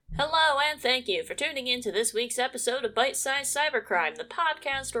Hello, and thank you for tuning in to this week's episode of Bite-Sized Cybercrime, the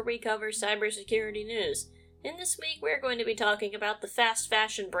podcast where we cover cybersecurity news. In this week, we're going to be talking about the fast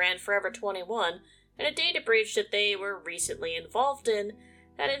fashion brand Forever 21 and a data breach that they were recently involved in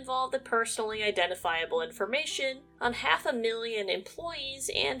that involved the personally identifiable information on 500,000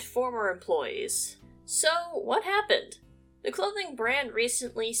 employees and former employees. So, what happened? The clothing brand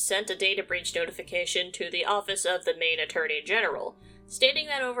recently sent a data breach notification to the Office of the Maine Attorney General, stating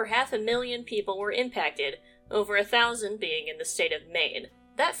that over 500,000 people were impacted, over 1,000 being in the state of Maine.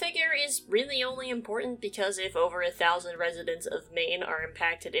 That figure is really only important because if over 1,000 residents of Maine are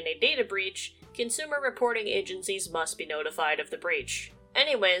impacted in a data breach, consumer reporting agencies must be notified of the breach.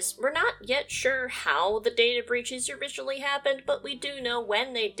 Anyways, we're not yet sure how the data breaches originally happened, but we do know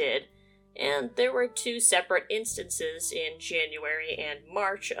when they did, and there were two separate instances in January and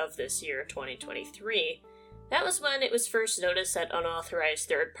March of this year, 2023. That was when it was first noticed that unauthorized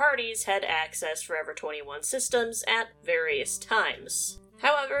third parties had accessed Forever 21 systems at various times.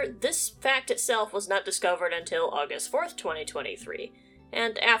 However, this fact itself was not discovered until August 4th, 2023,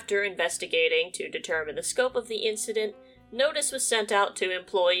 and after investigating to determine the scope of the incident, notice was sent out to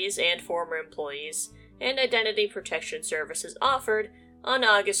employees and former employees, and identity protection services offered on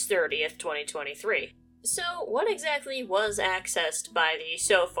August 30th, 2023. So, what exactly was accessed by the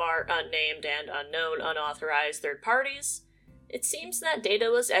so far unnamed and unknown unauthorized third parties? It seems that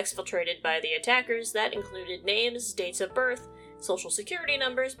data was exfiltrated by the attackers that included names, dates of birth, social security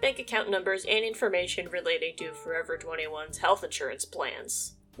numbers, bank account numbers, and information relating to Forever 21's health insurance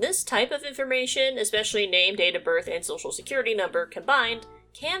plans. This type of information, especially name, date of birth, and social security number combined,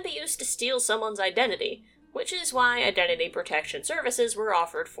 can be used to steal someone's identity, which is why identity protection services were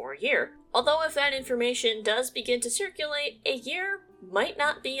offered for a year. Although if that information does begin to circulate, a year might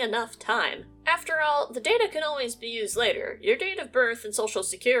not be enough time. After all, the data can always be used later. Your date of birth and social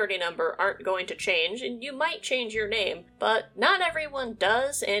security number aren't going to change, and you might change your name, but not everyone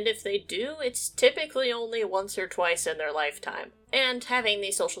does, and if they do, it's typically only once or twice in their lifetime. And having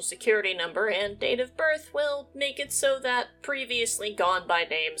the social security number and date of birth will make it so that previously gone-by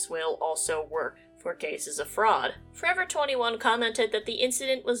names will also work for cases of fraud. Forever 21 commented that the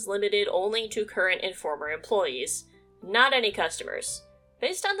incident was limited only to current and former employees, not any customers.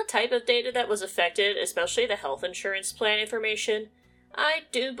 Based on the type of data that was affected, especially the health insurance plan information, I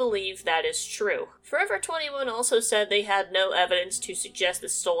do believe that is true. Forever 21 also said they had no evidence to suggest the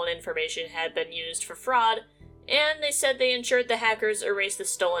stolen information had been used for fraud, and they said they ensured the hackers erased the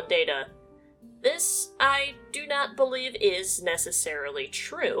stolen data. This, I do not believe is necessarily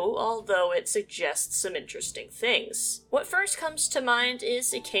true, although it suggests some interesting things. What first comes to mind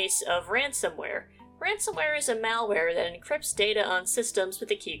is a case of ransomware. Ransomware is a malware that encrypts data on systems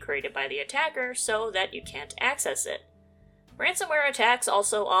with a key created by the attacker so that you can't access it. Ransomware attacks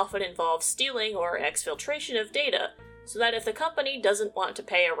also often involve stealing or exfiltration of data, so that if the company doesn't want to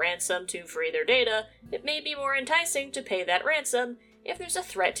pay a ransom to free their data, it may be more enticing to pay that ransom if there's a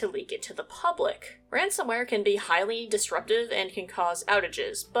threat to leak it to the public. Ransomware can be highly disruptive and can cause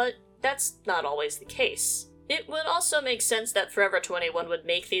outages, but that's not always the case. It would also make sense that Forever 21 would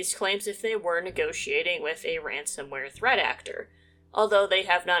make these claims if they were negotiating with a ransomware threat actor. Although they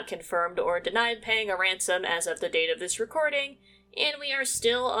have not confirmed or denied paying a ransom as of the date of this recording, and we are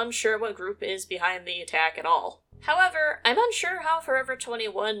still unsure what group is behind the attack at all. However, I'm unsure how Forever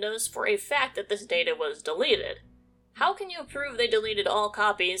 21 knows for a fact that this data was deleted. How can you prove they deleted all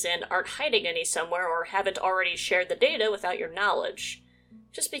copies and aren't hiding any somewhere or haven't already shared the data without your knowledge?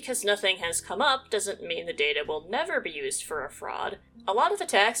 Just because nothing has come up doesn't mean the data will never be used for a fraud. A lot of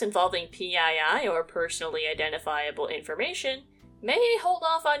attacks involving PII, or personally identifiable information, may hold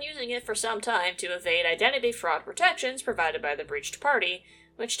off on using it for some time to evade identity fraud protections provided by the breached party,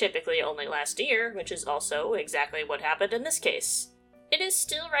 which typically only last a year, which is also exactly what happened in this case. It is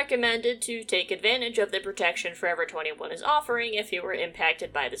still recommended to take advantage of the protection Forever 21 is offering if you were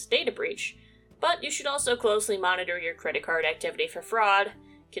impacted by this data breach, but you should also closely monitor your credit card activity for fraud,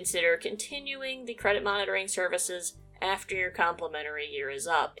 consider continuing the credit monitoring services after your complimentary year is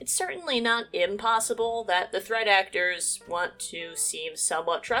up. It's certainly not impossible that the threat actors want to seem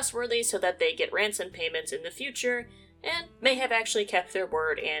somewhat trustworthy so that they get ransom payments in the future, and may have actually kept their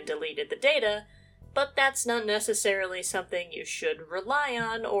word and deleted the data, but that's not necessarily something you should rely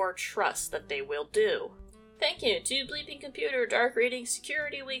on or trust that they will do. Thank you to Bleeping Computer, Dark Reading,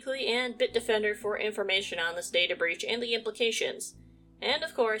 Security Weekly, and Bitdefender for information on this data breach and the implications. And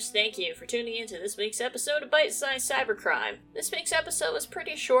of course, thank you for tuning in to this week's episode of Bite-Sized Cybercrime. This week's episode was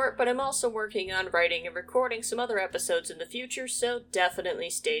pretty short, but I'm also working on writing and recording some other episodes in the future, so definitely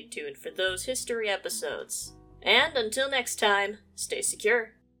stay tuned for those history episodes. And until next time, stay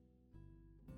secure.